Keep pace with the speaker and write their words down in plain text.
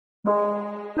Soy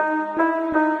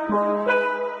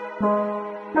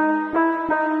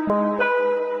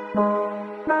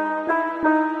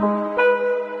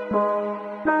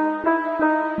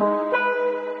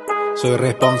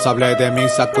responsable de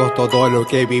mis actos, todo lo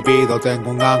que he vivido.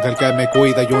 Tengo un ángel que me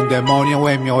cuida y un demonio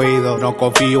en mi oído. No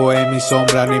confío en mi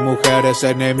sombra ni mujeres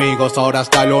enemigos. Ahora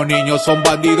hasta los niños son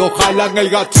bandidos, jalan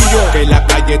el gatillo. Que la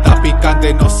calle está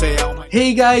picante, no sea.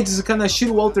 Hey guys, this is kinda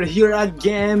shit Walter here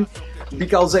again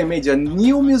because I made a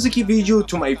new music video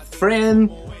to my friend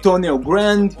Tony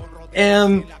Grande,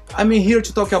 and I'm here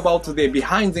to talk about the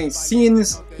behind the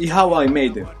scenes and how I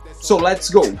made it. So let's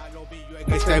go.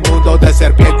 Este mundo de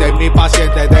serpientes, mi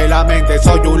paciente de la mente.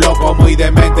 Soy un loco muy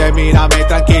demente, mírame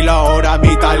tranquilo, ahora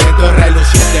mi talento es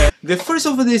reluciente. The first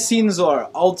of the scenes are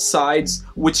outside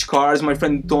with cars. My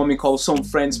friend Tommy called some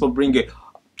friends for bringing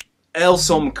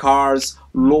awesome cars,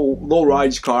 low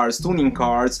ride cars, tuning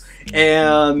cars,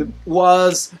 and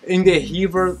was in the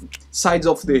river, sides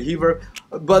of the river.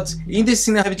 But in the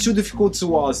scene I have two difficulties,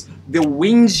 was the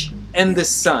wind and the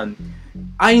sun.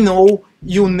 I know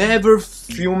you never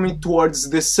film it towards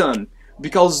the sun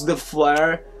because the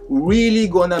flare really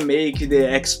gonna make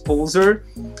the exposure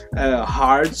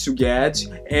hard to get,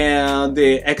 and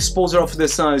the exposure of the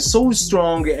sun is so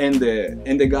strong, and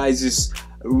the guys is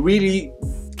really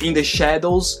in the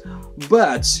shadows.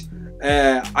 But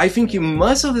I think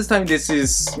most of the time this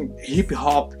is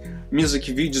hip-hop music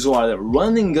videos or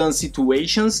running gun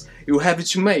situations you have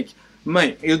to make.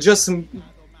 Man, you just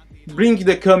bring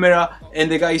the camera and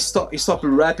the guy stop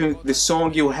rapping the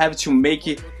song, you have to make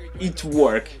it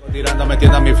work. Tirando,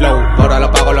 metiendo mi flow, ahora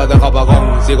lo pago, lo dejo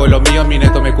apagón. Sigo lo mío, mi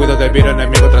neto, me cuido del virus,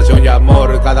 enemigo, traición y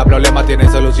amor. Cada problema tiene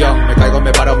solución, me caigo,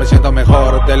 me paro, me siento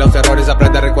mejor. De los errores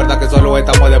aprende, recuerda que solo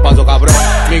estamos de paso, cabrón.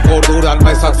 Mi cordura no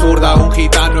es absurda, un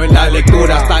gitano en la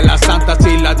lectura. Hasta las santas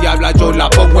y la diabla yo la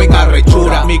pongo en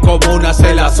arrechura. Mi comuna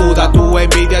se la suda, tu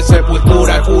envidia es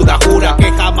sepultura. El Judas jura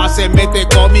que jamás se mete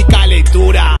con mi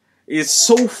calentura. It's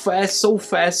so fast,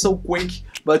 so quick,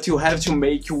 but you have to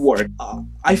make it work.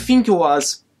 I think I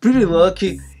was pretty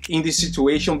lucky in this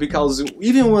situation because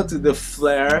even with the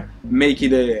flare make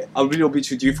it a little bit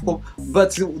too difficult,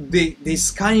 but the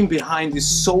sky behind is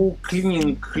so clean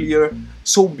and clear,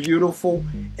 so beautiful,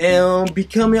 and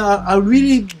becoming a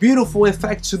really beautiful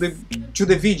effect to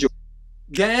the video.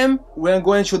 Then we're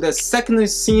going to the second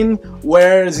scene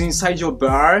where it's inside your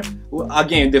bar.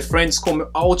 Again, the friends come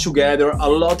all together, a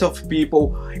lot of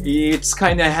people. It's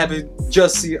kind of heavy.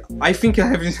 Just I think I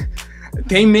have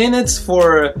 10 minutes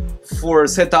for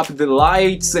set up the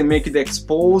lights and make the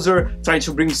exposure, trying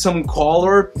to bring some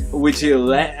color with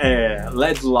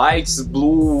LED lights,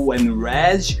 blue and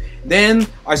red. Then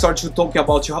I start to talk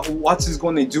about what is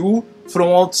gonna do from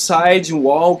outside,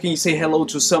 walking, say hello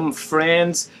to some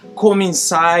friends, come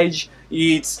inside,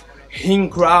 it's hang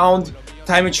crowd,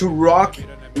 time to rock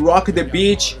the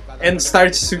beach and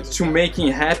start to making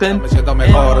it happen. Me siento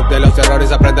mejor, de los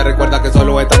errores aprende, recuerda que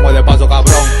solo estamos de paso,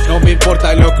 cabrón. No me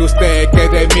importa lo que usted que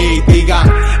de mí diga,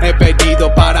 he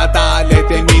venido para darle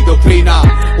de mi doctrina.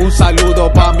 Un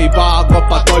saludo pa' mi vago,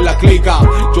 pa' toda la clica.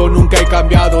 Yo nunca he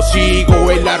cambiado, sigo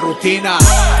en la rutina.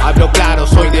 Hablo claro,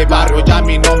 soy de barrio, ya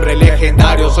mi nombre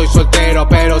legendario. Soy soltero,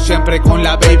 pero siempre con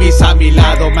la babies a mi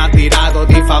lado. Me han tirado,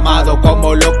 difamado,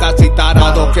 como locas y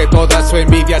tarados. Que toda su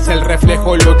envidia es el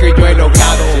reflejo de lo que yo he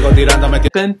logrado.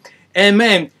 And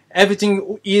man,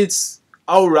 everything is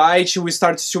alright. We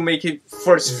start to make it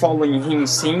first following him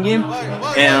singing,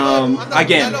 and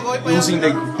again using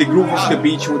the groove of the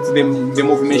beat with the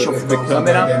movement of the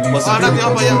camera.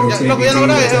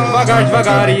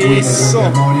 Devagar, isso.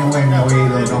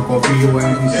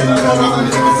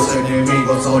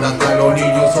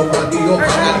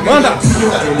 Manda!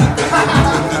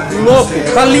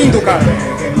 Louco, tá lindo, cara.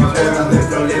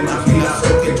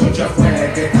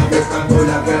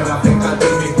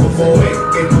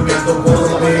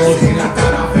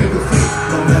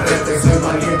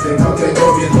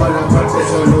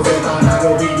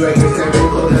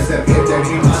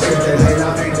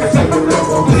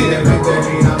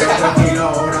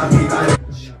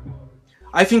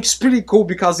 I think it's pretty cool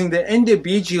because in the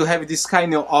beach you have this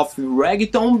kind of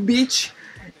reggaeton beach,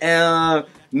 and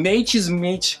Nate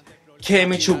Smith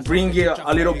came to bring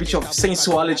a little bit of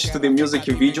sensuality to the music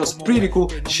video. It's pretty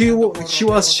cool. She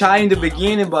was shy in the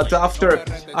beginning, but after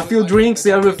a few drinks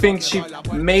and everything, she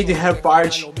made her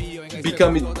part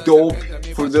become dope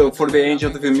for the end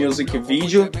of the music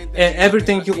video, and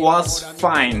everything was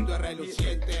fine.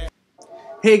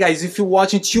 Hey guys, if you're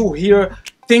watching till here,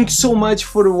 thanks so much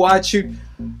for watching.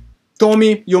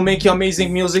 Tommy, you make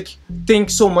amazing music.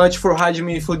 Thanks so much for hiring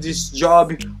me for this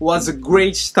job. It was a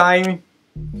great time.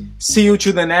 See you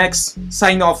to the next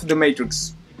sign off the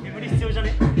Matrix. 煙必要じゃ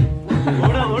ね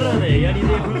俺らねやりで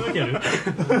ふーってやる